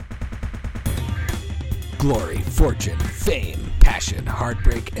Glory, fortune, fame, passion,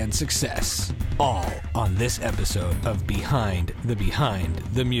 heartbreak, and success. All on this episode of Behind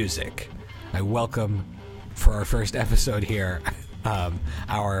the Music. I welcome, for our first episode here,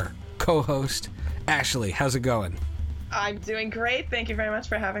 our co-host, Ashley. How's it going? I'm doing great. Thank you very much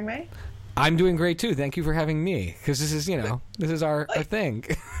for having me. I'm doing great, too. Thank you for having me, because this is our thing.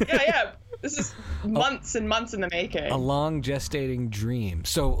 Yeah. This is months and months in the making. A long gestating dream.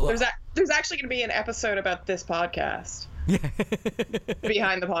 So there's actually going to be an episode about this podcast.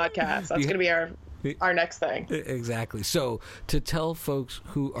 Behind the podcast. That's going to be our next thing. Exactly. So to tell folks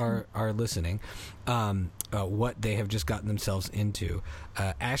who are listening what they have just gotten themselves into,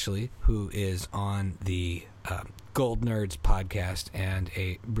 Ashley, who is on the Gold Nerds podcast and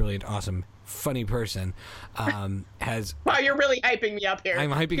a brilliant, awesome, funny person, has... Wow, you're really hyping me up here.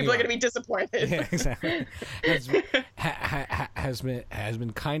 I'm hyping People you are going to be disappointed. Yeah, exactly. has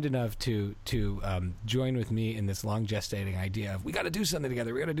been kind enough to join with me in this long gestating idea of we got to do something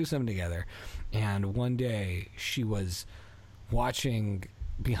together. And one day she was watching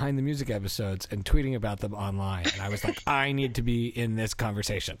Behind the Music episodes and tweeting about them online, and I was like, I need to be in this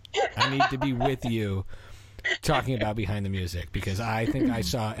conversation. I need to be with you talking about Behind the Music, because I think I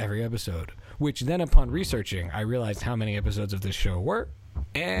saw every episode, which then upon researching I realized how many episodes of this show were,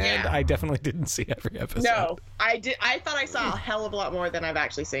 and I definitely didn't see every episode. No, I thought I saw a hell of a lot more than I've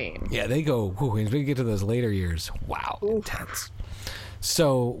actually seen. Yeah, they go, as we get to those later years, wow. Oof. Intense.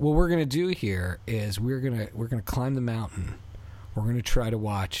 So what we're gonna do here is we're gonna climb the mountain. We're gonna try to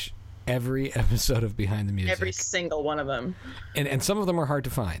watch every episode of Behind the Music, every single one of them, and some of them are hard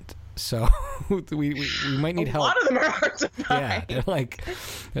to find. So we might need help. A lot of them are hard to find. Yeah, they're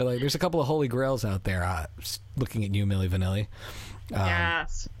like there's a couple of holy grails out there. Looking at you, Milli Vanilli.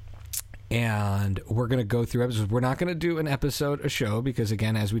 Yes. And we're going to go through episodes. We're not going to do an episode a show because,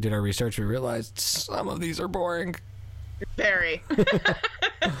 again, as we did our research, we realized some of these are boring. Very.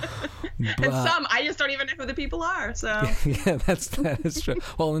 And some, I just don't even know who the people are. So yeah, that is true.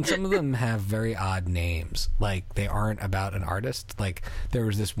 Well, and some of them have very odd names. Like, they aren't about an artist. Like, there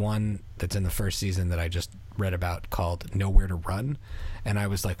was this one that's in the first season that I just read about called Nowhere to Run. And I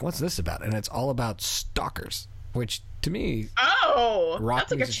was like, what's this about? And it's all about stalkers, which to me... Oh,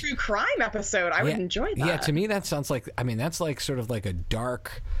 that's like a true crime episode. I would enjoy that. Yeah, to me that sounds like... I mean, that's like sort of like a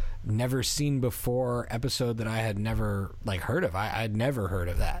dark... never seen before episode that I had never heard of. I had never heard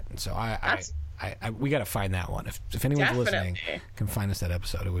of that, and so we got to find that one. If anyone's listening can find us that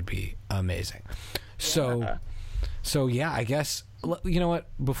episode, it would be amazing. So yeah, I guess you know what?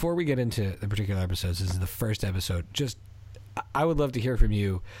 Before we get into the particular episodes, this is the first episode. Just I would love to hear from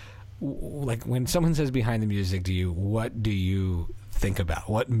you. Like when someone says Behind the Music to you, what do you think about?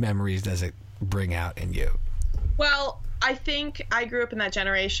 What memories does it bring out in you? Well, I think I grew up in that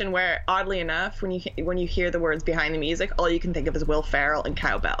generation where, oddly enough, when you hear the words Behind the Music, all you can think of is Will Ferrell and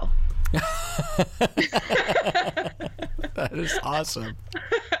Cowbell. That is awesome.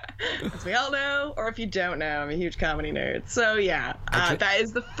 As we all know, or if you don't know, I'm a huge comedy nerd. So yeah, that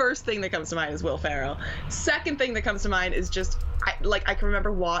is the first thing that comes to mind is Will Ferrell. Second thing that comes to mind is just I can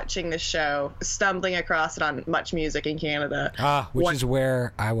remember watching this show, stumbling across it on Much Music in Canada. Which is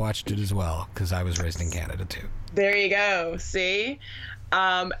where I watched it as well, because I was raised in Canada too. There you go. See?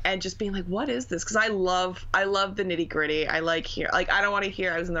 And just being like, what is this? Because I love the nitty gritty. I I don't want to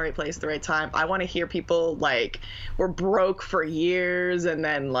hear I was in the right place at the right time. I want to hear people were broke for years, and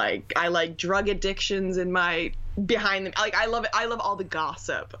then I like drug addictions in my behind them. I love it. I love all the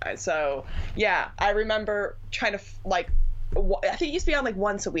gossip. So yeah, I remember trying to I think it used to be on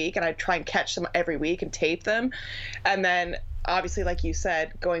once a week, and I'd try and catch them every week and tape them, and then. Obviously, like you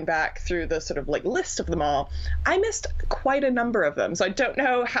said, going back through the sort of list of them all, I missed quite a number of them. So I don't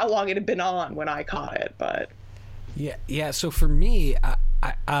know how long it had been on when I caught it, but yeah. So for me,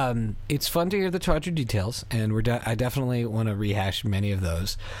 it's fun to hear the Charger details, and I definitely want to rehash many of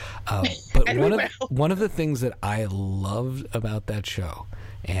those. But one of the things that I loved about that show,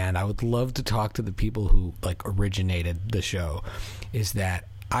 and I would love to talk to the people who originated the show, is that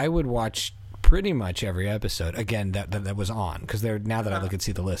I would watch pretty much every episode again that was on, because now that I look and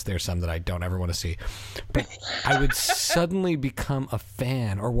see the list, there's some that I don't ever want to see, but I would suddenly become a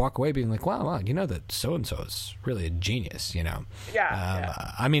fan or walk away being like, wow, that so and so is really a genius,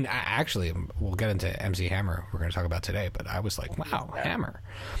 I mean, actually we'll get into MC Hammer, we're going to talk about today, but I was like, wow, Hammer.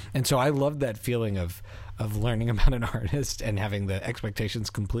 And so I loved that feeling of learning about an artist and having the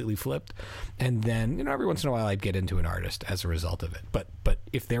expectations completely flipped. And then, every once in a while I'd get into an artist as a result of it. But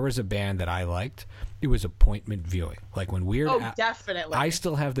if there was a band that I liked, it was appointment viewing. Like when Weird Al... definitely. I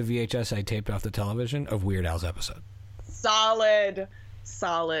still have the VHS I taped off the television of Weird Al's episode. Solid.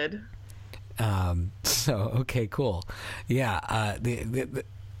 So okay, cool. Yeah.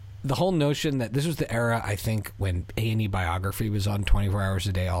 The whole notion that this was the era, I think, when A&E Biography was on 24 hours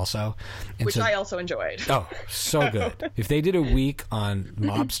a day also. And which I also enjoyed. Oh, so good. If they did a week on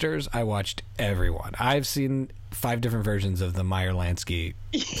mobsters, I watched everyone. I've seen 5 different versions of the Meyer Lansky.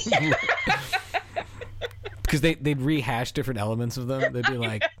 Because they'd rehash different elements of them. They'd be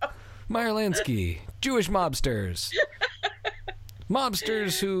like, Meyer Lansky, Jewish mobsters.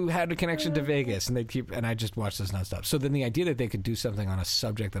 Mobsters who had a connection to Vegas, and I just watched this nonstop. So then the idea that they could do something on a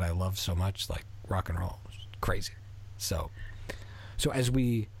subject that I love so much, like rock and roll, was crazy. So as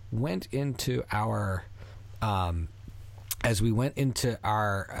we went into our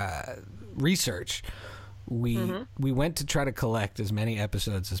research, we went to try to collect as many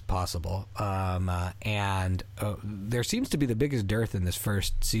episodes as possible, and there seems to be the biggest dearth in this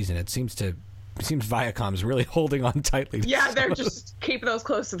first season. It seems Viacom's really holding on tightly. Yeah, they're just keeping those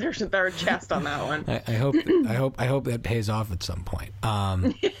close to their chest on that one. I hope that pays off at some point.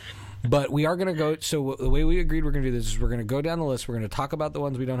 But we are going to go. So the way we agreed we're going to do this is we're going to go down the list. We're going to talk about the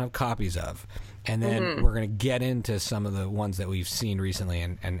ones we don't have copies of, and then we're going to get into some of the ones that we've seen recently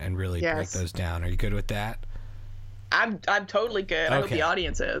and really break those down. Are you good with that? I'm totally good. Okay. I hope the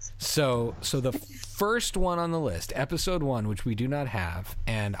audience is. So the first one on the list, episode 1, which we do not have,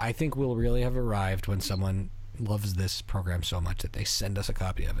 and I think we'll really have arrived when someone loves this program so much that they send us a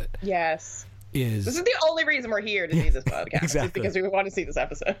copy of it. Yes. This is the only reason we're here to see this podcast. Exactly. Because we want to see this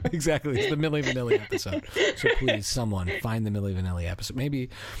episode. Exactly. It's the Milli Vanilli episode. So please, someone, find the Milli Vanilli episode. Maybe,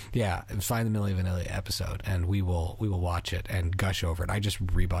 find the Milli Vanilli episode, and we will watch it and gush over it. I just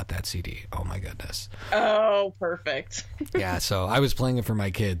rebought that CD. Oh, my goodness. Oh, perfect. Yeah, so I was playing it for my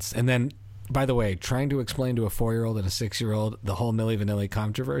kids. And then, by the way, trying to explain to a 4-year-old and a 6-year-old the whole Milli Vanilli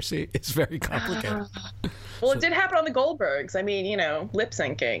controversy is very complicated. Well, it did happen on the Goldbergs. I mean, lip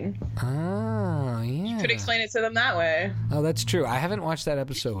syncing. Oh, yeah. You could explain it to them that way. Oh, that's true. I haven't watched that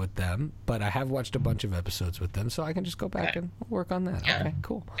episode with them, but I have watched a bunch of episodes with them, so I can just go back and work on that. Yeah. Okay,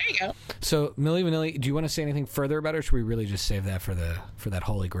 cool. There you go. So, Milli Vanilli, do you want to say anything further about it, or should we really just save that for that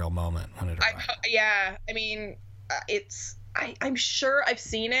Holy Grail moment when it arrives? I mean, I'm sure I've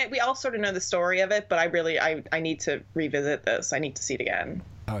seen it. We all sort of know the story of it, but I need to revisit this. I need to see it again.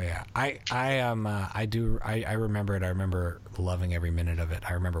 Oh yeah, I remember it. I remember loving every minute of it.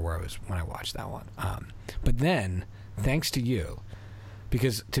 I remember where I was when I watched that one. But then, thanks to you,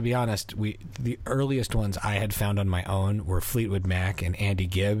 because to be honest, the earliest ones I had found on my own were Fleetwood Mac and Andy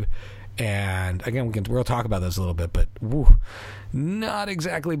Gibb. And again, we'll talk about those a little bit, but not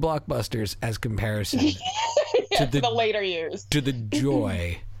exactly blockbusters as comparison to the later years. To the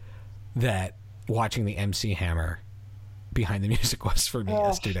joy that watching the MC Hammer Behind the Music was for me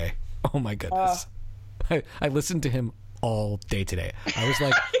yesterday. Oh my goodness. I listened to him all day today. I was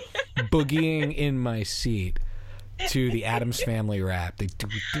like boogieing in my seat to the Addams Family rap.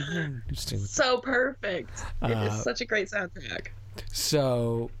 So perfect. It is such a great soundtrack.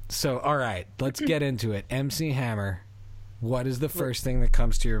 So all right, let's get into it. MC Hammer. What is the first thing that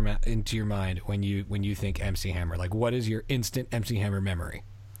comes to into your mind when you think MC Hammer? Like, what is your instant MC Hammer memory?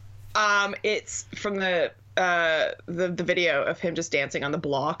 It's from the video of him just dancing on the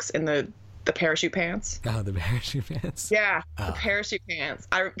blocks in the parachute pants. Oh, the parachute pants. Yeah, the parachute pants.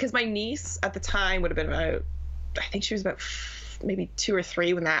 Because my niece at the time would have been about, I think she was about maybe 2 or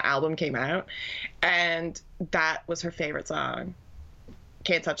 3 when that album came out, and that was her favorite song.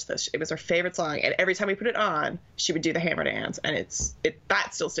 Can't Touch This. It was her favorite song, and every time we put it on, she would do the Hammer dance, and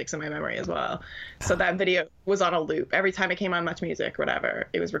that still sticks in my memory as well. So that video was on a loop. Every time it came on Much Music, whatever,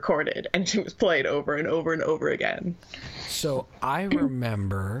 it was recorded, and it was played over and over and over again. So I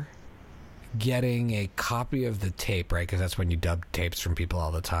remember getting a copy of the tape, right? Because that's when you dub tapes from people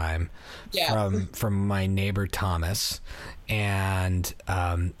all the time. Yeah. From my neighbor Thomas, and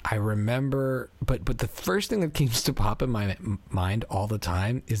I remember, but the first thing that keeps to pop in my mind all the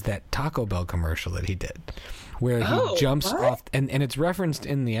time is that Taco Bell commercial that he did, where he jumps off, and it's referenced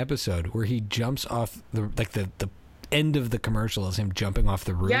in the episode where he jumps off the end of the commercial is him jumping off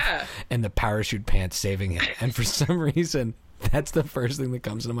the roof, and the parachute pants saving him, and for some reason. That's the first thing that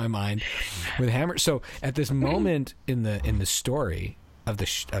comes to my mind with Hammer. So at this moment in the story of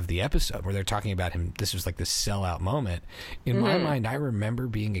the episode where they're talking about him, this was like the sellout moment. In my mind, I remember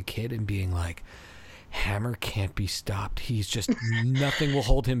being a kid and being like, Hammer can't be stopped. He's just nothing will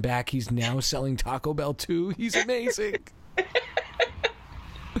hold him back. He's now selling Taco Bell too. He's amazing.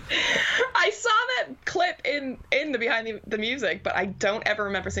 I saw that clip in the Behind the Music, but I don't ever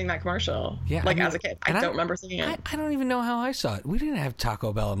remember seeing that commercial. Yeah, as a kid, I don't remember seeing it. I don't even know how I saw it. We didn't have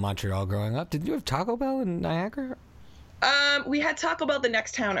Taco Bell in Montreal growing up. Did you have Taco Bell in Niagara? We had Taco Bell the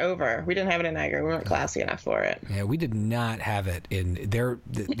next town over. We didn't have it in Niagara. We weren't classy enough for it. Yeah, we did not have it in there.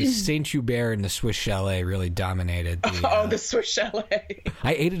 The Saint Hubert and the Swiss Chalet really dominated. The Swiss Chalet.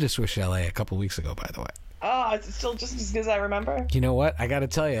 I ate at a Swiss Chalet a couple weeks ago, by the way. Oh, is it still just as good as I remember? You know what? I got to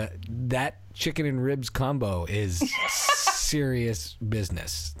tell you, that chicken and ribs combo is serious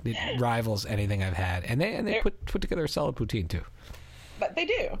business. It rivals anything I've had, and they put together a solid poutine too. But they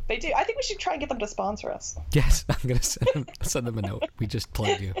do. I think we should try and get them to sponsor us. Yes, I'm gonna send them a note. We just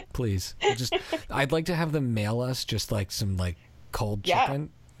plugged you, please. I'd like to have them mail us just like some like cold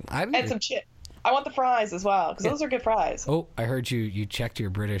chicken. And some chip. I want the fries as well because those are good fries. Oh, I heard you checked your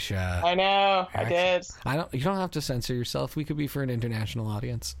British. I know, accent. I did. You don't have to censor yourself. We could be for an international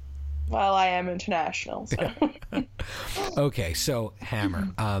audience. Well, I am international. So. Okay, so Hammer.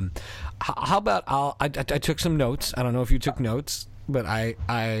 How about I took some notes. I don't know if you took notes. But I,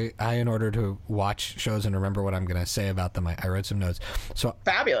 in order to watch shows and remember what I'm going to say about them, I wrote some notes. So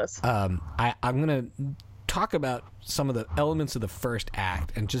fabulous. I'm going to talk about some of the elements of the first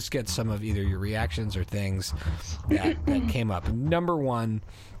act and just get some of either your reactions or things that came up. Number one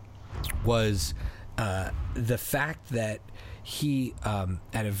was the fact that he,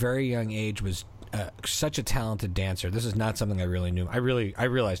 at a very young age, was such a talented dancer. This is not something I really knew. I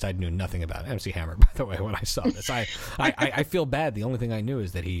realized I knew nothing about MC Hammer, by the way, when I saw this. I feel bad. The only thing I knew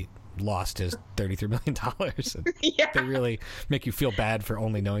is that he lost his $33 million. Yeah. They really make you feel bad for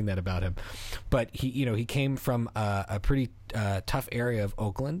only knowing that about him. But he came from a pretty tough area of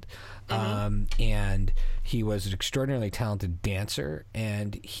Oakland, and he was an extraordinarily talented dancer,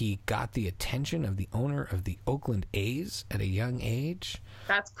 and he got the attention of the owner of the Oakland A's at a young age.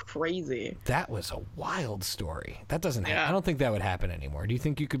 That's crazy. That was a wild story. That doesn't happen. I don't think that would happen anymore. Do you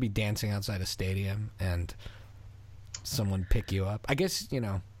think you could be dancing outside a stadium and someone pick you up? I guess,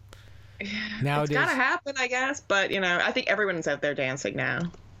 nowadays it's gotta happen, I guess. But I think everyone's out there dancing now.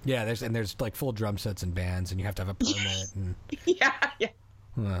 Yeah, there's like full drum sets and bands, and you have to have a permit. And yeah.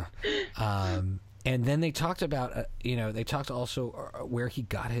 And then they talked about, they talked also where he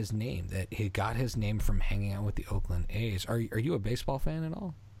got his name. That he got his name from hanging out with the Oakland A's. Are you a baseball fan at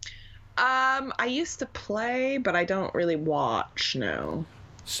all? I used to play, but I don't really watch. No.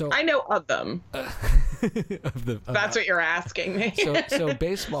 So I know of them. That's what you're asking me. so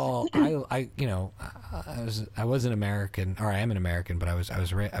baseball. I was an American, or I am an American, but I was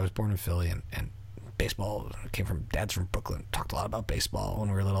born in Philly, and baseball dad's from Brooklyn. Talked a lot about baseball when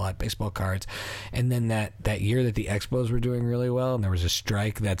we were little, at baseball cards. And then that year that the Expos were doing really well and there was a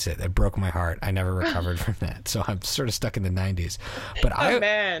strike, that's it. That broke my heart. I never recovered from that. So I'm sort of stuck in the 90s. But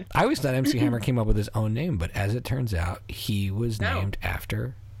I always thought MC Hammer came up with his own name, but as it turns out, he was named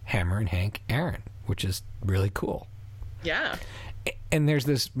after Hammer and Hank Aaron, which is really cool. Yeah. And there's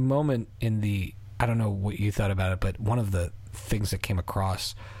this moment I don't know what you thought about it, but one of the things that came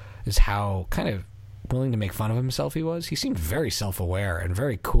across is how kind of willing to make fun of himself he was. He seemed very self-aware and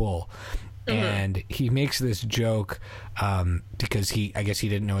very cool. And he makes this joke because I guess he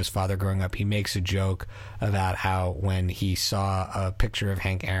didn't know his father growing up. He makes a joke about how when he saw a picture of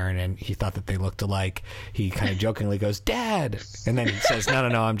Hank Aaron and he thought that they looked alike, he kind of jokingly goes, "Dad," and then he says, no,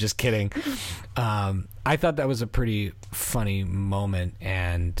 I'm just kidding. I thought that was a pretty funny moment,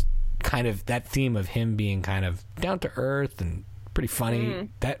 and kind of that theme of him being kind of down to earth and pretty funny,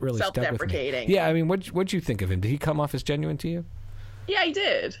 that really stuck with me. Yeah, I mean, what'd you think of him? Did he come off as genuine to you? Yeah, he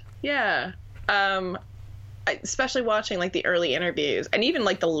did. Yeah. Especially watching like the early interviews and even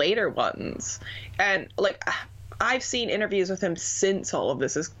like the later ones. And like I've seen interviews with him since all of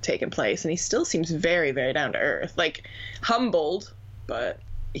this has taken place, and he still seems very, very down to earth. Like humbled, but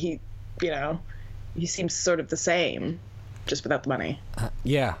he seems sort of the same, just without the money.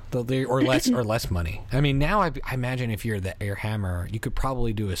 Or less money. I mean, now I imagine if you're Hammer, you could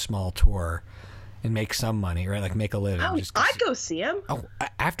probably do a small tour and make some money, right? Like make a living. I'd go see him. Oh,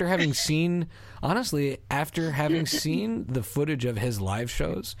 after having seen the footage of his live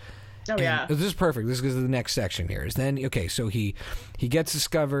shows. Oh yeah. This is perfect. This is the next section here. Is then so he gets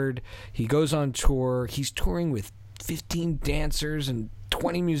discovered. He goes on tour. He's touring with 15 dancers and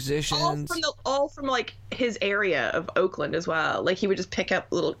 20 musicians, all from like his area of Oakland as well. Like he would just pick up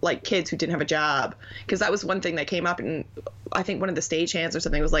little like kids who didn't have a job, because that was one thing that came up in I think one of the stagehands or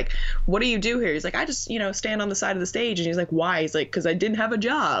something was like, "What do you do here?" He's like, "I just stand on the side of the stage." And he's like, "Why?" He's like, "Because I didn't have a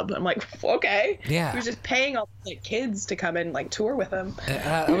job." I'm like, "Okay." Yeah. He was just paying all like kids to come and like tour with him.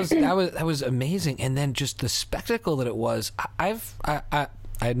 That was amazing. And then just the spectacle that it was. I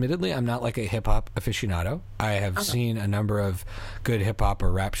admittedly, I'm not like a hip hop aficionado. I have seen a number of good hip hop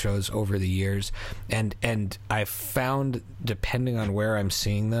or rap shows over the years, and I've found, depending on where I'm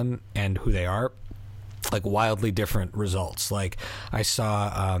seeing them and who they are, like wildly different results. Like I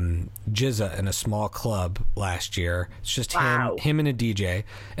saw Jizza in a small club last year. It's just him and a DJ,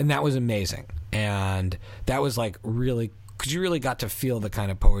 and that was amazing. And that was like really, because you really got to feel the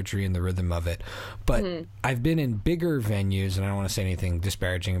kind of poetry and the rhythm of it. But I've been in bigger venues, and I don't want to say anything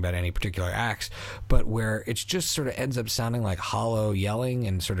disparaging about any particular acts, but where it's just sort of ends up sounding like hollow yelling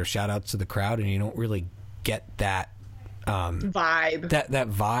and sort of shout outs to the crowd, and you don't really get that vibe, that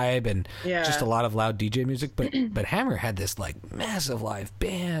vibe, and just a lot of loud DJ music. But Hammer had this like massive live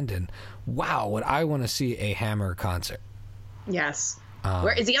band, and wow, would I want to see a Hammer concert? Yes.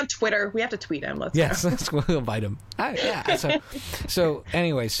 Where is he on Twitter? We have to tweet him. Let's we'll invite him. So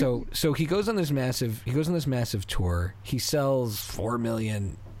anyway, so he goes on this massive tour. He sells 4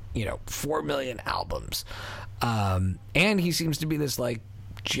 million albums, and he seems to be this like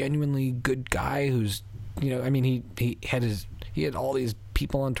genuinely good guy who's, I mean, he had all these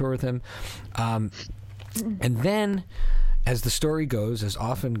people on tour with him, and then as the story goes, as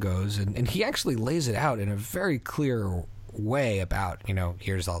often goes, and he actually lays it out in a very clear way about,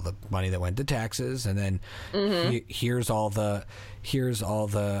 here's all the money that went to taxes, and then here's all the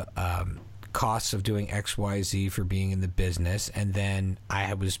costs of doing XYZ for being in the business, and then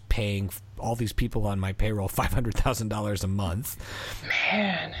I was paying all these people on my payroll $500,000 a month,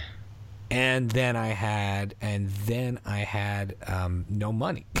 man, and then I had no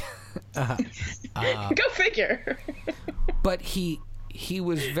money. Go figure. But he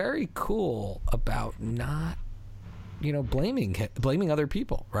was very cool about not blaming other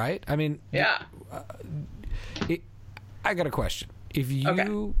people, right? I mean, yeah. I got a question. If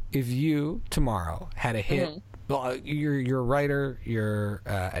you tomorrow had a hit, well, you're a writer, you're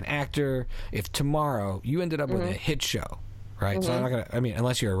an actor. If tomorrow you ended up with a hit show, right? So I'm not gonna. I mean,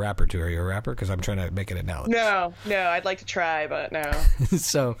 unless you're a rapper too. Are you a rapper? Because I'm trying to make an analogy. No. I'd like to try, but no.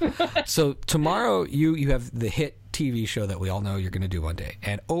 so tomorrow you have the hit TV show that we all know you're going to do one day,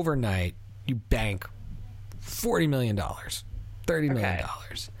 and overnight you bank $40 million, $30 million.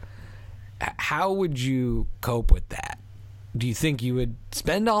 How would you cope with that? Do you think you would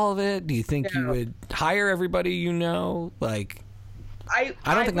spend all of it? Do you think you would hire everybody you know? Like, I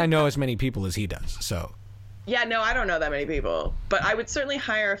don't think I know as many people as he does. So, yeah, no, I don't know that many people, but I would certainly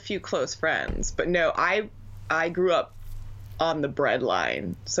hire a few close friends. But no, I grew up on the bread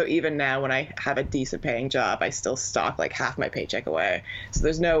line, so even now when I have a decent paying job, I still stock like half my paycheck away. So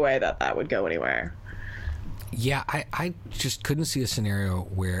there's no way that would go anywhere. Yeah, I just couldn't see a scenario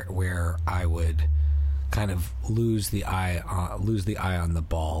where I would kind of lose the eye on the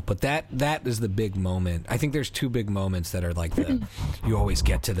ball. But that is the big moment. I think there's two big moments that are like you always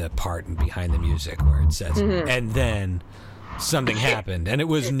get to the part and behind the music where it says, and then something happened, and it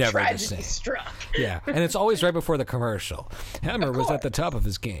was never the same. Struck. Yeah, and it's always right before the commercial. Hammer was at the top of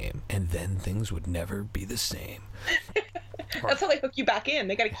his game, and then things would never be the same. That's how they hook you back in.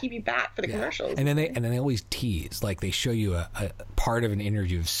 They got to keep you back for the commercials. And then they always tease, like they show you a part of an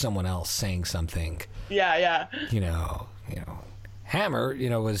interview of someone else saying something. Yeah. Hammer,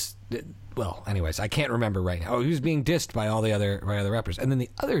 was, well, anyways, I can't remember right now. Oh, he was being dissed by all the other rappers. And then the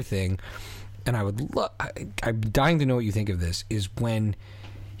other thing, and I'm dying to know what you think of this, is when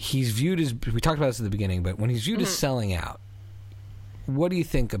he's viewed as, we talked about this at the beginning, but when he's viewed as selling out, what do you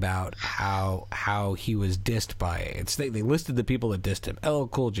think about how he was dissed by it? They listed the people that dissed him: LL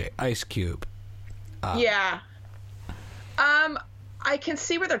Cool J, Ice Cube. I can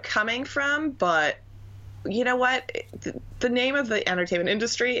see where they're coming from, but you know what? The name of the entertainment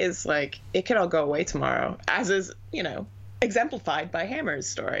industry is like, it could all go away tomorrow, as is, exemplified by Hammer's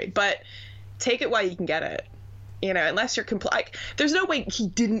story. But take it while you can get it. Unless you're like, there's no way he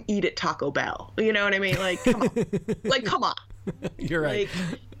didn't eat at Taco Bell. You know what I mean? Like, come on. Come on. You're right.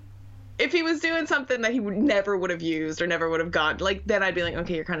 Like, if he was doing something that he never would have used or never would have gone, like, then I'd be like,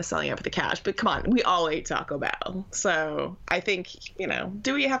 okay, you're kind of selling out for the cash. But come on, we all ate Taco Bell. So I think,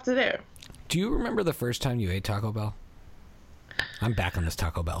 do what you have to do. Do you remember the first time you ate Taco Bell? I'm back on this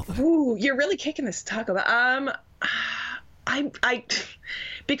Taco Bell thing. Ooh, you're really kicking this Taco Bell. I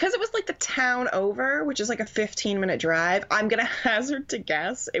because it was like the town over, which is like a 15-minute drive, I'm going to hazard to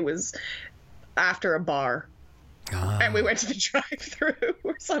guess it was after a bar. And we went to the drive-thru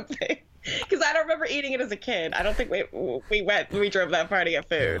or something. Because I don't remember eating it as a kid. I don't think we drove that far to get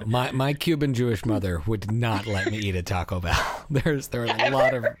food. My Cuban Jewish mother would not let me eat at Taco Bell. There were a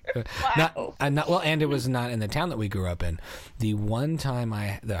lot of and it was not in the town that we grew up in. The one time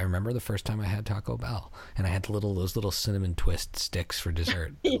I remember the first time I had Taco Bell, and I had those little cinnamon twist sticks for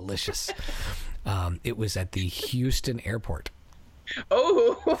dessert. Delicious. It was at the Houston airport.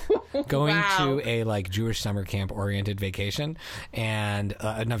 going wow. to a like Jewish summer camp oriented vacation, and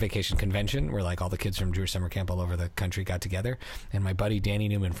not vacation, convention, where like all the kids from Jewish summer camp all over the country got together, and my buddy Danny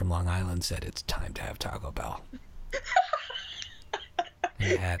Newman from Long Island said it's time to have Taco Bell.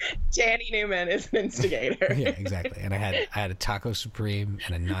 Danny Newman is an instigator. Yeah, exactly. And I had a Taco Supreme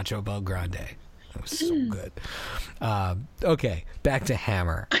and a Nacho Bel Grande. It was so good. Okay, back to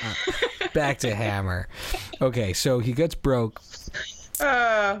Hammer. Okay, so he gets broke.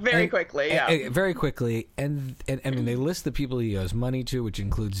 Very quickly, yeah. Very quickly. And I mean, they list the people he owes money to, which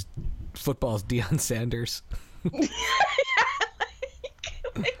includes football's Deion Sanders.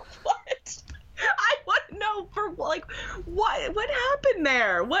 Like, what? I want to know what happened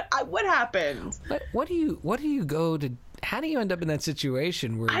there? What happened? What do you go to? How do you end up in that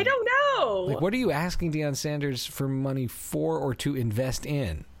situation where I don't know? Like, what are you asking Deion Sanders for money for or to invest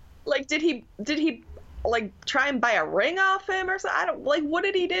in? Like, did he like try and buy a ring off him or something? What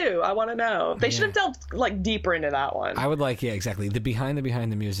did he do? I want to know. They should have delved like deeper into that one. I would like, exactly. The behind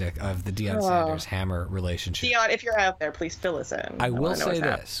the music of the Deion Sanders Hammer relationship. Deion, if you're out there, please fill us in. I will say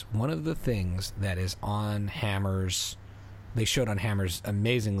this. One of the things that is on Hammer's, they showed on Hammer's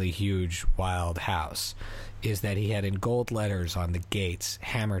amazingly huge, wild house, is that he had in gold letters on the gates,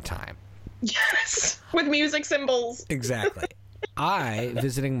 Hammer Time. Yes, with music symbols. Exactly. I,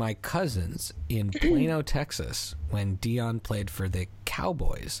 visiting my cousins in Plano, Texas, when Deion played for the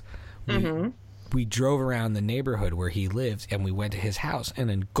Cowboys, we drove around the neighborhood where he lived, and we went to his house,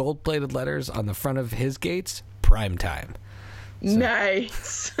 and in gold-plated letters on the front of his gates, Prime Time. So,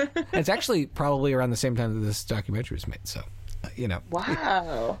 nice. it's actually probably around the same time that this documentary was made, so,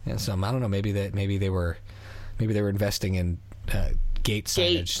 Wow. And so, I don't know, maybe they were investing in gate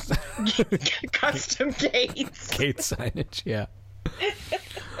signage. Custom gates. Gate signage, yeah.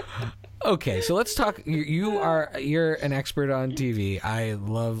 Okay, so let's talk. You're an expert on TV. I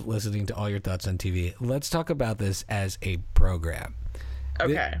love listening to all your thoughts on TV. Let's talk about this as a program.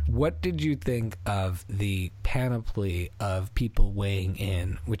 Okay. What did you think of the panoply of people weighing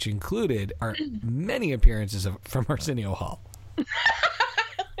in, which included our many appearances from Arsenio Hall?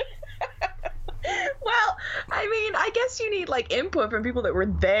 Well, I mean, I guess you need like input from people that were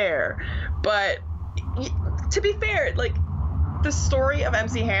there, but to be fair, like the story of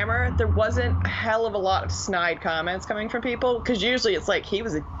MC Hammer, there wasn't a hell of a lot of snide comments coming from people, because usually it's like he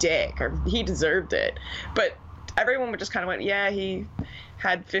was a dick or he deserved it, but everyone would just kind of went, yeah, he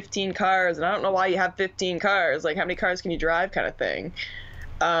had 15 cars, and I don't know why you have 15 cars, like how many cars can you drive, kind of thing.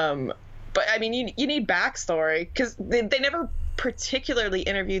 But I mean, you need backstory, because they never particularly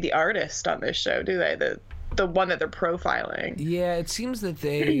interview the artist on this show, do they? The one that they're profiling. Yeah, it seems that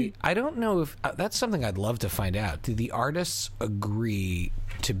they... I don't know if... that's something I'd love to find out. Do the artists agree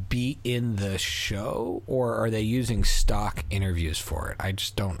to be in the show, or are they using stock interviews for it? I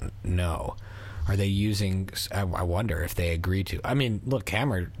just don't know. Are they using... I wonder if they agree to. I mean, look,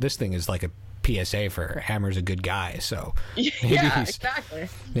 Hammer, this thing is like a PSA for Hammer's a good guy, so yeah, exactly.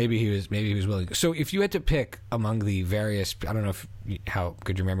 Maybe he was willing. So if you had to pick among the various, I don't know how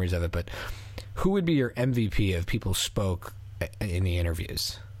good your memories of it, but who would be your MVP of people spoke in the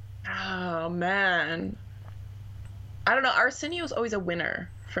interviews? Oh man, I don't know. Arsenio's always a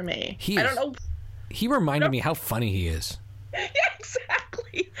winner for me. I don't know. He reminded me how funny he is. Yeah,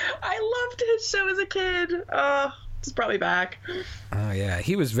 exactly. I loved his show as a kid. It's probably back. Oh yeah,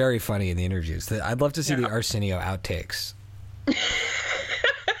 he was very funny in the interviews. I'd love to see the Arsenio outtakes.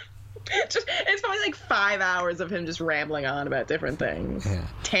 It's probably like 5 hours of him just rambling on about different things,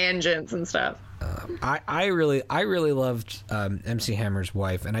 tangents and stuff. I really loved MC Hammer's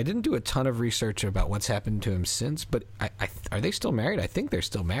wife, and I didn't do a ton of research about what's happened to him since. But are they still married? I think they're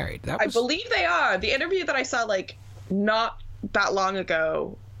still married. I believe they are. The interview that I saw like not that long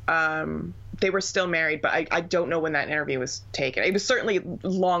ago. They were still married, but I don't know when that interview was taken. It was certainly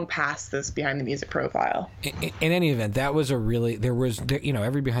long past this Behind the Music profile. In any event, that was every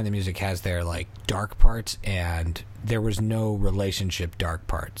Behind the Music has their like dark parts, and there was no relationship dark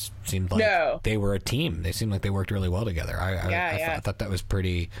parts. Seemed like they were a team. They seemed like they worked really well together. I thought that was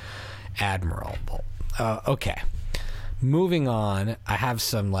pretty admirable. Okay, moving on. I have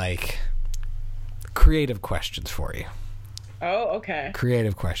some like creative questions for you. Oh, okay.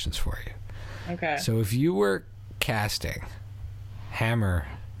 Creative questions for you. Okay. So if you were casting Hammer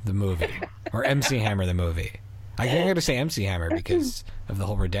the movie, or MC Hammer the movie, I'm going to say MC Hammer because of the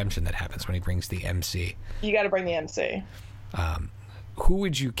whole redemption that happens when he brings the MC. You got to bring the MC. Who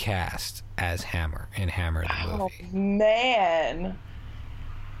would you cast as Hammer in Hammer the movie? Oh, man.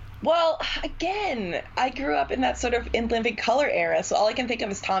 Well, again, I grew up in that sort of In Living Color era, so all I can think of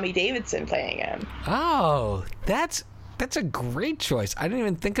is Tommy Davidson playing him. Oh, that's That's a great choice. I didn't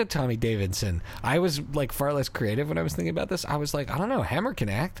even think of Tommy Davidson. I was like far less creative when I was thinking about this. I was like, I don't know, Hammer can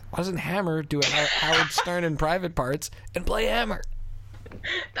act. Why doesn't Hammer do a Howard Stern in Private Parts and play Hammer?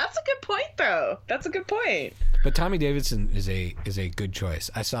 That's a good point, though. That's a good point. But Tommy Davidson is a good choice.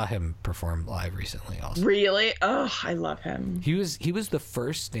 I saw him perform live recently also. Really? Oh, I love him. He was the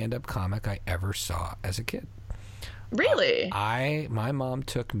first stand-up comic I ever saw as a kid. Really? My mom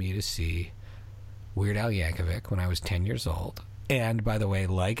took me to see Weird Al Yankovic when I was 10 years old. And by the way,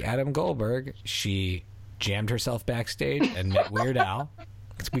 like Adam Goldberg, she jammed herself backstage and met Weird Al.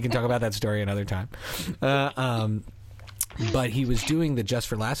 We can talk about that story another time. But he was doing the Just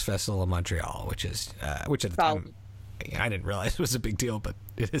for Laughs Festival in Montreal, which at the time I didn't realize it was a big deal, but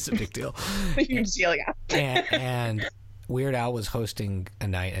it is a big deal. A huge deal, yeah. and Weird Al was hosting a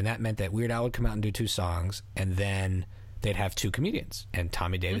night, and that meant that Weird Al would come out and do 2 songs, and then they'd have 2 comedians. And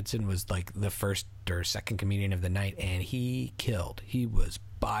Tommy Davidson was like the first or second comedian of the night, and he killed. He was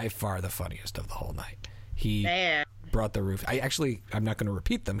by far the funniest of the whole night. He brought the roof. I'm not going to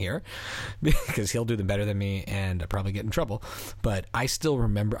repeat them here because he'll do them better than me and I'll probably get in trouble. But I still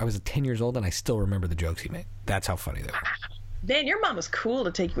remember, I was 10 years old and I still remember the jokes he made. That's how funny they were. Dan, your mom was cool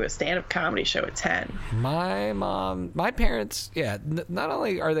to take you to a stand-up comedy show at 10. My parents, yeah, not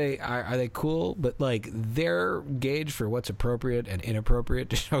only are they cool, but like their gauge for what's appropriate and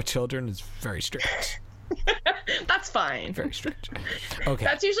inappropriate to show children is very strict. That's fine. Very strict. Okay.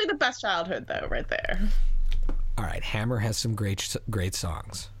 That's usually the best childhood, though, right there. All right, Hammer has some great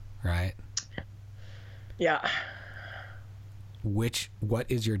songs, right? Yeah. What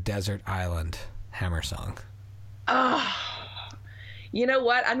is your desert island Hammer song? Oh, you know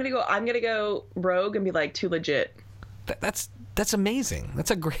what? I'm gonna go rogue and be like, Too Legit. That's amazing.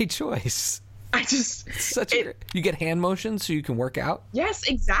 That's a great choice. You get hand motions so you can work out. Yes,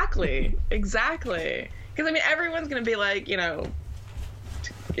 exactly. Because I mean, everyone's gonna be like,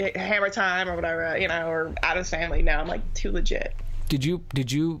 Hammer Time or whatever, or Addams Family. No, I'm like, Too Legit. Do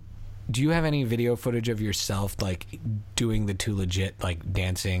you have any video footage of yourself like doing the Too Legit, like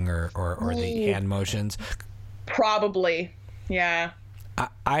dancing or the hand motions? Probably, yeah.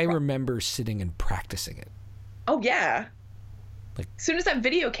 I remember sitting and practicing it. Oh yeah. Like, as soon as that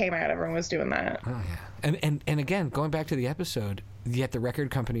video came out, everyone was doing that. Oh yeah. And again, going back to the episode, yet the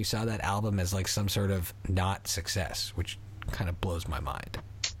record company saw that album as like some sort of not success, which kind of blows my mind.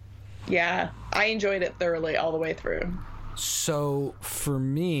 Yeah, I enjoyed it thoroughly all the way through. So for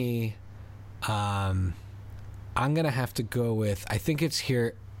me, I'm gonna have to go with I think it's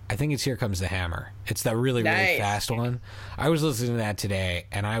Here Comes the Hammer. It's that really fast one. I was listening to that today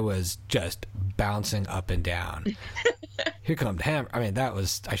and I was just bouncing up and down. Here Comes the Hammer. I mean,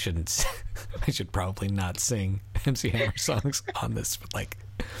 I should probably not sing MC Hammer songs on this, but like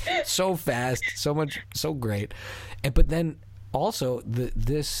so fast, so much, so great. But then also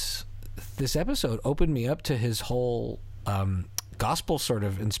this episode opened me up to his whole gospel sort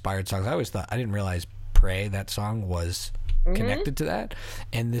of inspired songs. I didn't realize Pray, that song, was connected to that.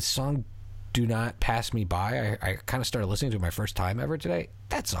 And this song, Do Not Pass Me By, I kind of started listening to it my first time ever today.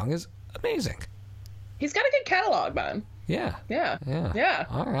 That song is amazing. He's got a good catalog, man. Yeah.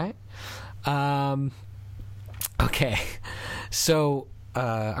 All right. Okay. So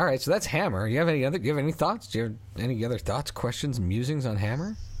all right, so that's Hammer. Do you have any thoughts? Do you have any other thoughts, questions, musings on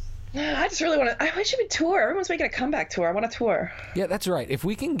Hammer? I just really want to. I wish we would tour. Everyone's making a comeback tour. I want to tour. Yeah, that's right. If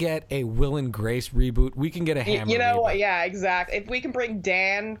we can get a Will and Grace reboot, we can get a Hammer. You know what? Reboot. Yeah, exactly. If we can bring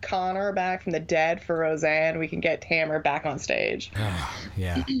Dan Connor back from the dead for Roseanne, we can get Hammer back on stage.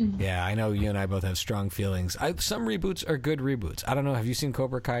 Yeah. I know you and I both have strong feelings. Some reboots are good reboots. I don't know. Have you seen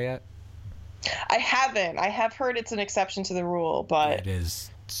Cobra Kai yet? I haven't. I have heard it's an exception to the rule, but it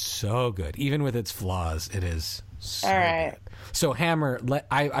is so good. Even with its flaws, it is so all right. good. So Hammer,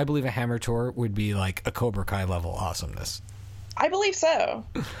 I believe a Hammer tour would be like a Cobra Kai level awesomeness. I believe so.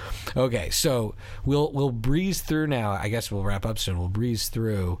 Okay, so we'll breeze through now. I guess we'll wrap up soon. We'll breeze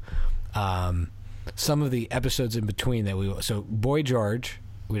through some of the episodes in between that so Boy George,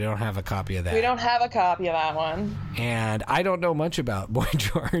 we don't have a copy of that. We don't have a copy of that one. And I don't know much about Boy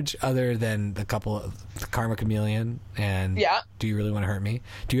George other than the couple of Karma Chameleon and Do You Really Want to Hurt Me?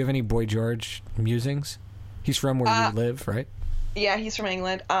 Do you have any Boy George musings? He's from where you live, right? Yeah, he's from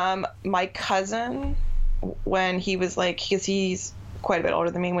England. My cousin, when he was like, because he's quite a bit older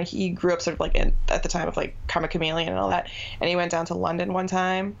than me, when he grew up sort of like at the time of like Karma Chameleon and all that, and he went down to London one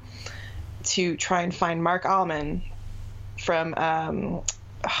time to try and find Mark Almond from, oh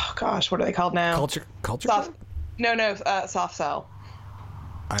gosh, what are they called now? Culture Soft, no, Soft Cell.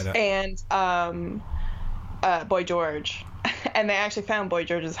 I don't. And Boy George, and they actually found Boy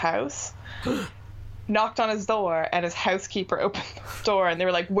George's house. knocked on his door, and his housekeeper opened the door, and they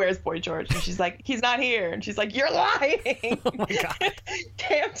were like, "Where's Boy George?" And she's like, "He's not here." And she's like, "You're lying." Oh my God.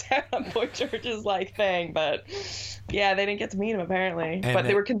 Camped out on Boy George's like thing, but yeah, they didn't get to meet him apparently. And but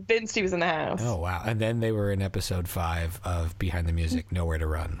they were convinced he was in the house. Oh wow! And then they were in episode 5 of Behind the Music, Nowhere to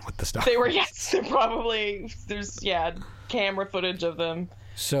Run with the Stars. They were, yes. They're probably, there's camera footage of them.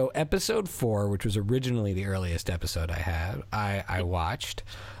 So episode 4, which was originally the earliest episode I had, I watched,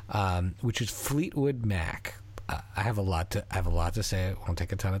 which is Fleetwood Mac. I have a lot to say. It won't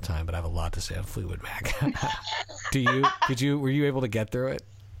take a ton of time, but I have a lot to say on Fleetwood Mac. Were you able to get through it?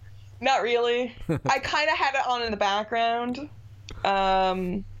 Not really. I kind of had it on in the background.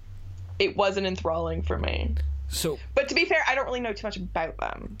 It wasn't enthralling for me. But to be fair, I don't really know too much about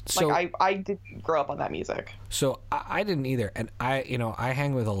them. I didn't grow up on that music. So I didn't either, and I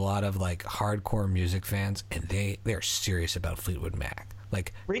hang with a lot of like hardcore music fans, and they're serious about Fleetwood Mac.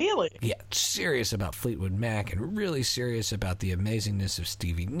 Like, really? Yeah, serious about Fleetwood Mac, and really serious about the amazingness of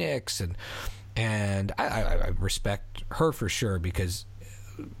Stevie Nicks, and I respect her for sure, because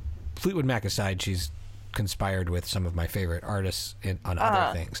Fleetwood Mac aside, she's conspired with some of my favorite artists on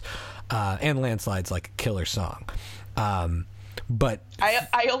other things, and Landslide's like a killer song, but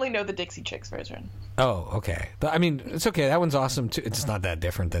I only know the Dixie Chicks version. Oh, okay. But I mean, it's okay. That one's awesome too. It's not that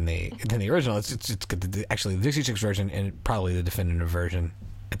different than the original. It's good. Actually, the Dixie Chicks version, and probably the definitive version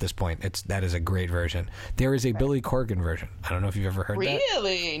at this point. That is a great version. There is a Billy Corgan version. I don't know if you've ever heard that.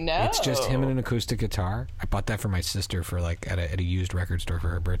 Really? No. It's just him and an acoustic guitar. I bought that for my sister for like at a used record store for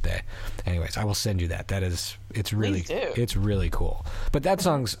her birthday. Anyways, I will send you that. It's really cool. But that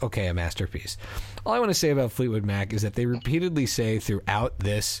song's a masterpiece. All I want to say about Fleetwood Mac is that they repeatedly say throughout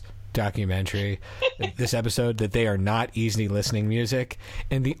this documentary, this episode, that they are not easy listening music,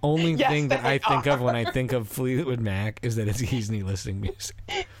 and the only thing that I think of when I think of Fleetwood Mac is that it's easy listening music.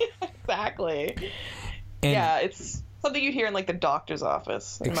 Exactly. And it's something you hear in like the doctor's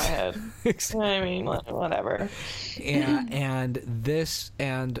office in my head. Exactly. I mean, whatever. Yeah,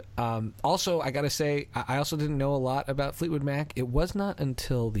 and also I gotta say, I also didn't know a lot about Fleetwood Mac. It was not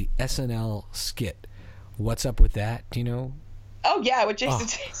until the SNL skit, "What's Up With That?" Do you know? Oh yeah, with Jason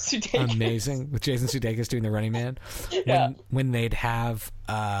Sudeikis. Amazing, with Jason Sudeikis doing the Running Man. Yeah. When they'd have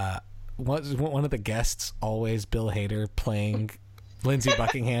one of the guests always Bill Hader playing Lindsey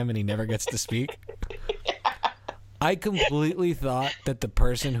Buckingham, and he never gets to speak. I completely thought that the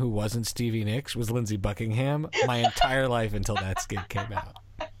person who wasn't Stevie Nicks was Lindsey Buckingham my entire life until that skit came out.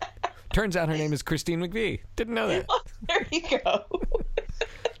 Turns out her name is Christine McVie. Didn't know that. Well, there you go.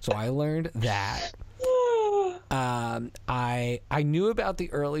 So I learned that. I knew about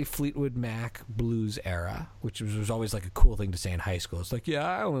the early Fleetwood Mac blues era, which was always like a cool thing to say in high school. It's like, yeah,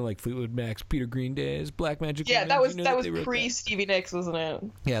 I only like Fleetwood Mac's Peter Green Days, Black Magic Woman. Yeah, that was pre Stevie Nicks, wasn't it?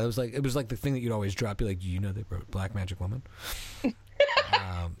 Yeah, it was like the thing that you'd always drop. You're like, you know, they wrote Black Magic Woman.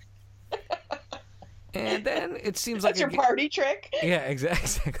 And then it seems that's like your party trick. Yeah,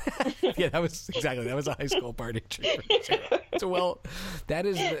 exactly. Yeah, that was a high school party trick. So that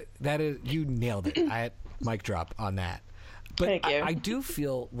is you nailed it. I mic drop on that. But Thank you. I do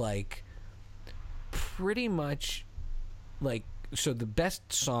feel like pretty much like, so the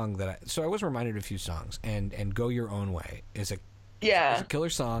best song I was reminded of a few songs, and Go Your Own Way is a killer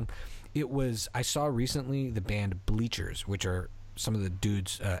song. I saw recently the band Bleachers, which are some of the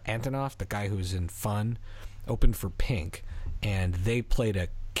dudes, Antonoff, the guy who was in Fun, opened for Pink, and they played a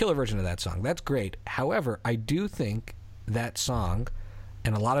killer version of that song. That's great. However, I do think that song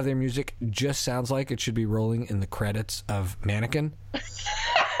and a lot of their music just sounds like it should be rolling in the credits of Mannequin.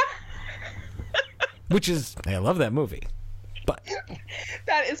 Which is, I love that movie. But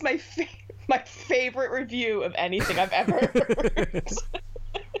that is my favorite review of anything I've ever heard.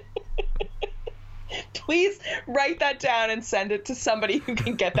 Please write that down and send it to somebody who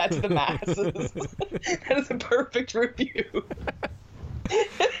can get that to the masses. That is a perfect review.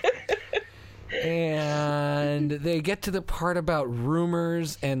 And they get to the part about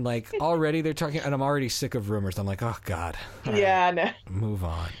rumors, and like already they're talking, and I'm already sick of rumors. I'm like, oh God. Yeah, no. Move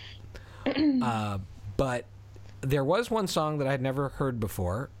on. But there was one song that I'd never heard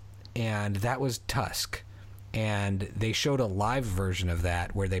before, and that was Tusk. And they showed a live version of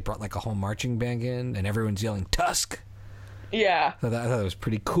that where they brought like a whole marching band in, and everyone's yelling Tusk. Yeah. So I thought it was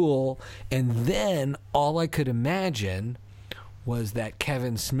pretty cool. And then all I could imagine was that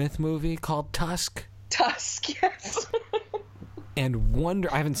Kevin Smith movie called Tusk. Tusk, yes. And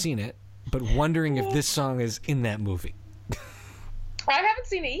I haven't seen it, but wondering if this song is in that movie. I haven't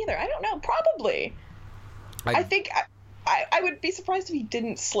seen it either. I don't know. Probably. I think I would be surprised if he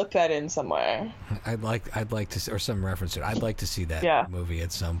didn't slip that in somewhere. I'd like to, or some reference to it. I'd like to see that movie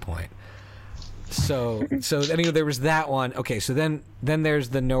at some point. So anyway, there was that one. Okay, so then there's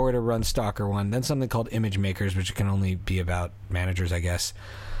the Nowhere to Run Stalker one. Then something called Image Makers, which can only be about managers, I guess.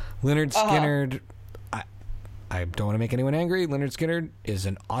 Lynyrd Skynyrd. I don't want to make anyone angry. Lynyrd Skynyrd is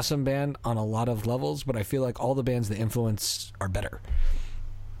an awesome band on a lot of levels, but I feel like all the bands that influence are better.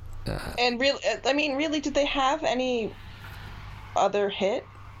 And really, did they have any other hit?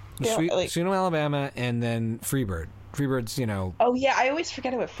 Sweet Home Alabama, and then Freebird. Freebird's, Oh yeah, I always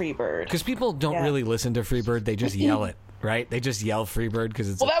forget about Freebird. Because people don't really listen to Freebird; they just yell it, right? They just yell Freebird because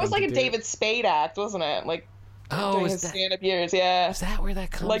it's. Well, that was like a David Spade act, wasn't it? Like, during his stand-up years, yeah. Is that where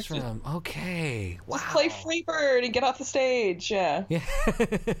that comes from? Okay, wow. Just play Freebird and get off the stage, yeah. Yeah.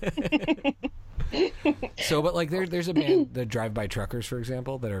 So, but like, there's a band, the Drive By Truckers, for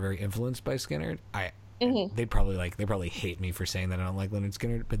example, that are very influenced by Skynyrd. They probably hate me for saying that I don't like Lynyrd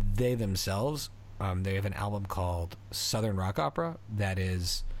Skynyrd, but they themselves. They have an album called Southern Rock Opera that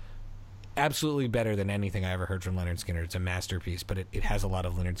is absolutely better than anything I ever heard from Lynyrd Skynyrd. It's a masterpiece, but it has a lot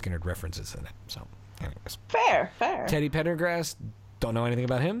of Lynyrd Skynyrd references in it. So, anyways. Fair. Teddy Pendergrass, don't know anything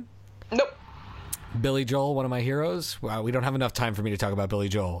about him? Nope. Billy Joel, one of my heroes. Well, we don't have enough time for me to talk about Billy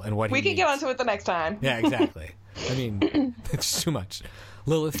Joel and what he can get onto it the next time. Yeah, exactly. I mean, it's too much.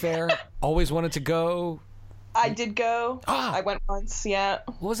 Lilith Fair, always wanted to go. I did go. I went once, yeah.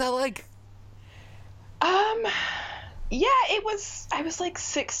 What was that like? Yeah, it was. I was like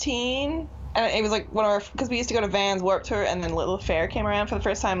 16, and it was like because we used to go to Vans Warped Tour, and then Lilith Fair came around for the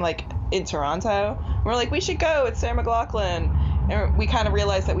first time, like in Toronto. We're like, we should go. It's Sarah McLachlan, and we kind of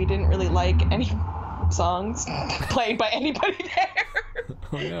realized that we didn't really like any songs played by anybody there.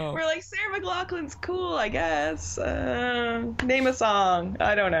 Oh, no. We're like, Sarah McLachlan's cool, I guess. Name a song.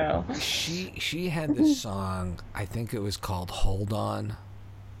 I don't know. She had this song. I think it was called "Hold On."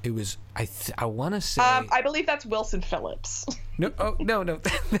 It was I want to say I believe that's Wilson Phillips. No.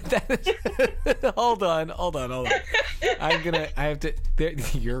 Hold on. I have to.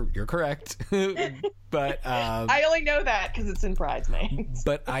 You're correct, but I only know that because it's in Bridesmaids.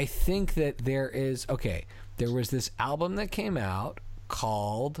 But I think that there was this album that came out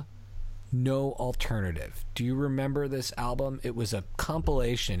called No Alternative. Do you remember this album? It was a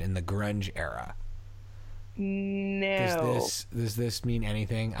compilation in the grunge era. No. Does this mean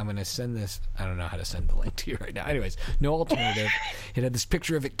anything? I'm going to send this. I don't know how to send the link to you right now. Anyways, No Alternative. It had this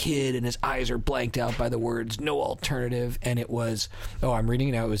picture of a kid and his eyes are blanked out by the words No Alternative. And it was, I'm reading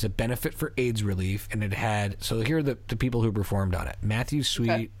it now. It was a benefit for AIDS relief. And it had, so here are the people who performed on it. Matthew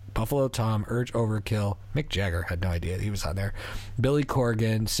Sweet, Buffalo Tom, Urge Overkill, Mick Jagger, had no idea he was on there. Billy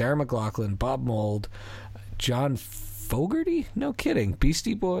Corgan, Sarah McLachlan, Bob Mould, John Fogerty? No kidding.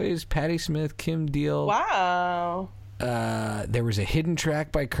 Beastie Boys, Patti Smith, Kim Deal. Wow. There was a hidden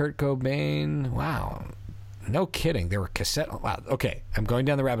track by Kurt Cobain. Wow. No kidding. There were cassette. Wow. Okay. I'm going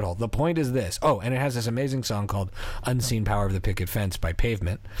down the rabbit hole. The point is this. And it has this amazing song called Unseen Power of the Picket Fence by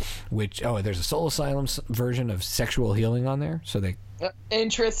Pavement, which, there's a Soul Asylum version of Sexual Healing on there. So they.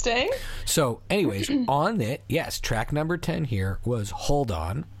 Interesting. So, anyways, on it, yes, track number 10 here was Hold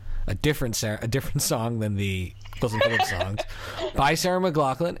On, a different song than the Wilson Phillips songs by Sarah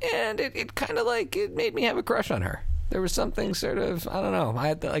McLachlan, and it kind of it made me have a crush on her. There was something sort of, I don't know, I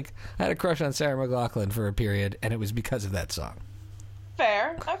had a crush on Sarah McLachlan for a period, and it was because of that song.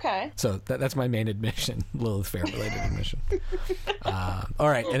 Fair, okay. So that's my main admission, Lilith Fair related admission. All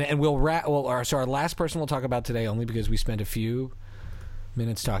right, and we'll wrap. So our last person we'll talk about today, only because we spent a few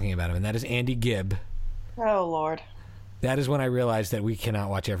minutes talking about him, and that is Andy Gibb. Oh Lord. That is when I realized that we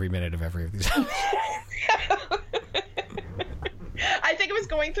cannot watch every minute of every of these. I think it was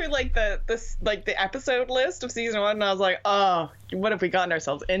going through the episode list of season 1, and I was like, oh, what have we gotten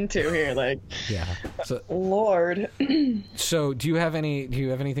ourselves into here? Yeah. So, Lord. So do you have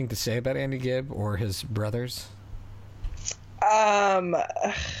anything to say about Andy Gibb or his brothers?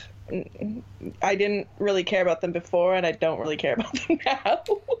 I didn't really care about them before, and I don't really care about them now.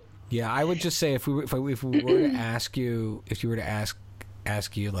 Yeah, I would just say if we were to ask you,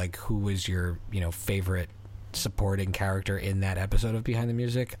 like, who was your favorite supporting character in that episode of Behind the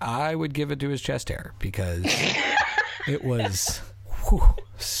Music, I would give it to his chest hair, because it was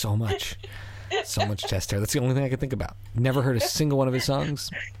so much chest hair. That's the only thing I could think about. Never heard a single one of his songs.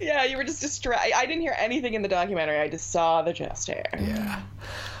 Yeah, you were just distracted. I didn't hear anything in the documentary. I just saw the chest hair. Yeah.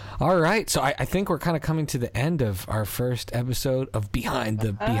 All right, so I think we're kind of coming to the end of our first episode of Behind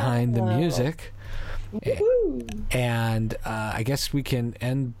the Music. Woo-hoo. And I guess we can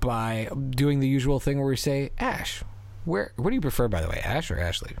end by doing the usual thing where we say, Ash, what do you prefer, by the way, Ash or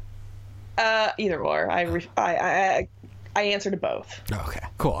Ashley? Either or. I I answer to both. Okay,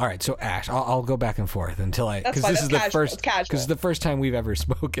 cool. All right, so Ash, I'll go back and forth until because this is the first because the first time we've ever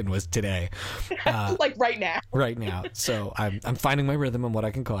spoken was today, like right now. Right now. So I'm finding my rhythm and what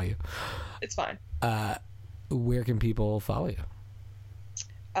I can call you. It's fine. Where can people follow you?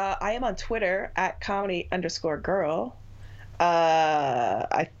 I am on Twitter at @comedy_girl.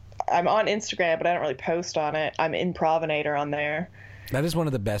 I'm on Instagram, but I don't really post on it. I'm Improvinator on there. That is one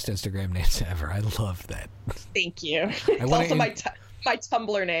of the best Instagram names ever. I love that. Thank you. It's also my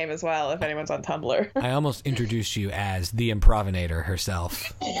Tumblr name as well, if anyone's on Tumblr. I almost introduced you as the Improvinator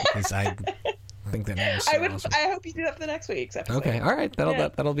herself, because I think that name is so awesome. I hope you do that for the next week's episode. Okay, all right.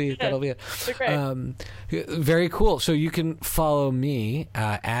 That'll be it. Very cool. So you can follow me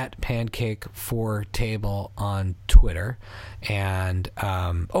at Pancake4Table on Twitter, and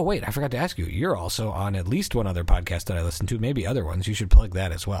oh wait, I forgot to ask you. You're also on at least one other podcast that I listen to, maybe other ones. You should plug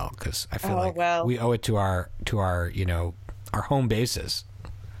that as well, because I feel we owe it to our our home bases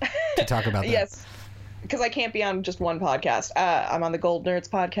to talk about that. Yes, because I can't be on just one podcast. I'm on the Gold Nerds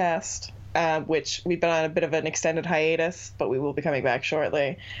podcast. Which we've been on a bit of an extended hiatus, but we will be coming back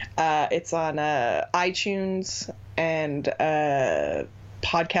shortly. It's on iTunes and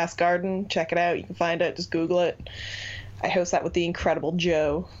Podcast Garden. Check it out. You can find it. Just Google it. I host that with the incredible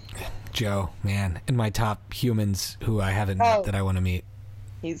Joe. Joe, man, in my top humans who I haven't met that I want to meet.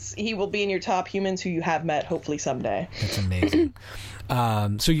 He will be in your top humans who you have met, hopefully someday. That's amazing.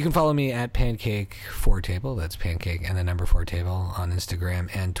 So you can follow me at Pancake4Table. That's Pancake and the number 4Table on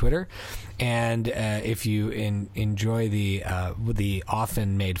Instagram and Twitter. And if you enjoy the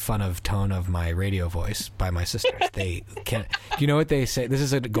often made fun of tone of my radio voice by my sisters, they can. You know what they say? This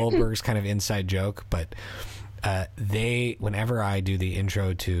is a Goldberg's kind of inside joke, but. Whenever I do the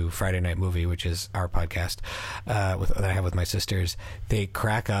intro to Friday Night Movie, which is our podcast that I have with my sisters, they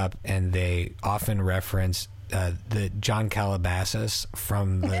crack up and they often reference the John Calabasas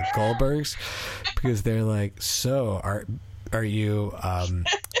from the Goldbergs, because they're like, so are you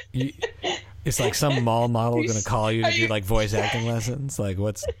it's like some mall model going to call you to do like voice acting lessons, like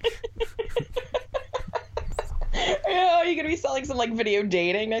what's are you going to be selling some like video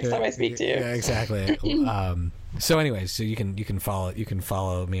dating next time I speak to you? Yeah, exactly. So anyways, so you can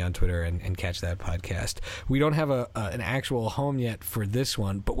follow me on Twitter and catch that podcast. We don't have an actual home yet for this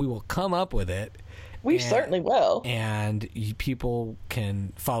one, but we will come up with it. We certainly will. And people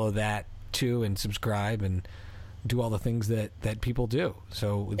can follow that too and subscribe and do all the things that people do.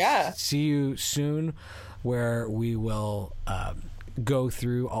 So see you soon, where we will go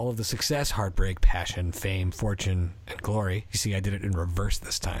through all of the success, heartbreak, passion, fame, fortune, and glory. You see, I did it in reverse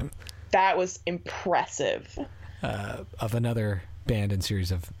this time. That was impressive. Of another band and series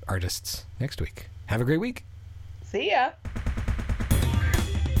of artists next week. Have a great week. See ya.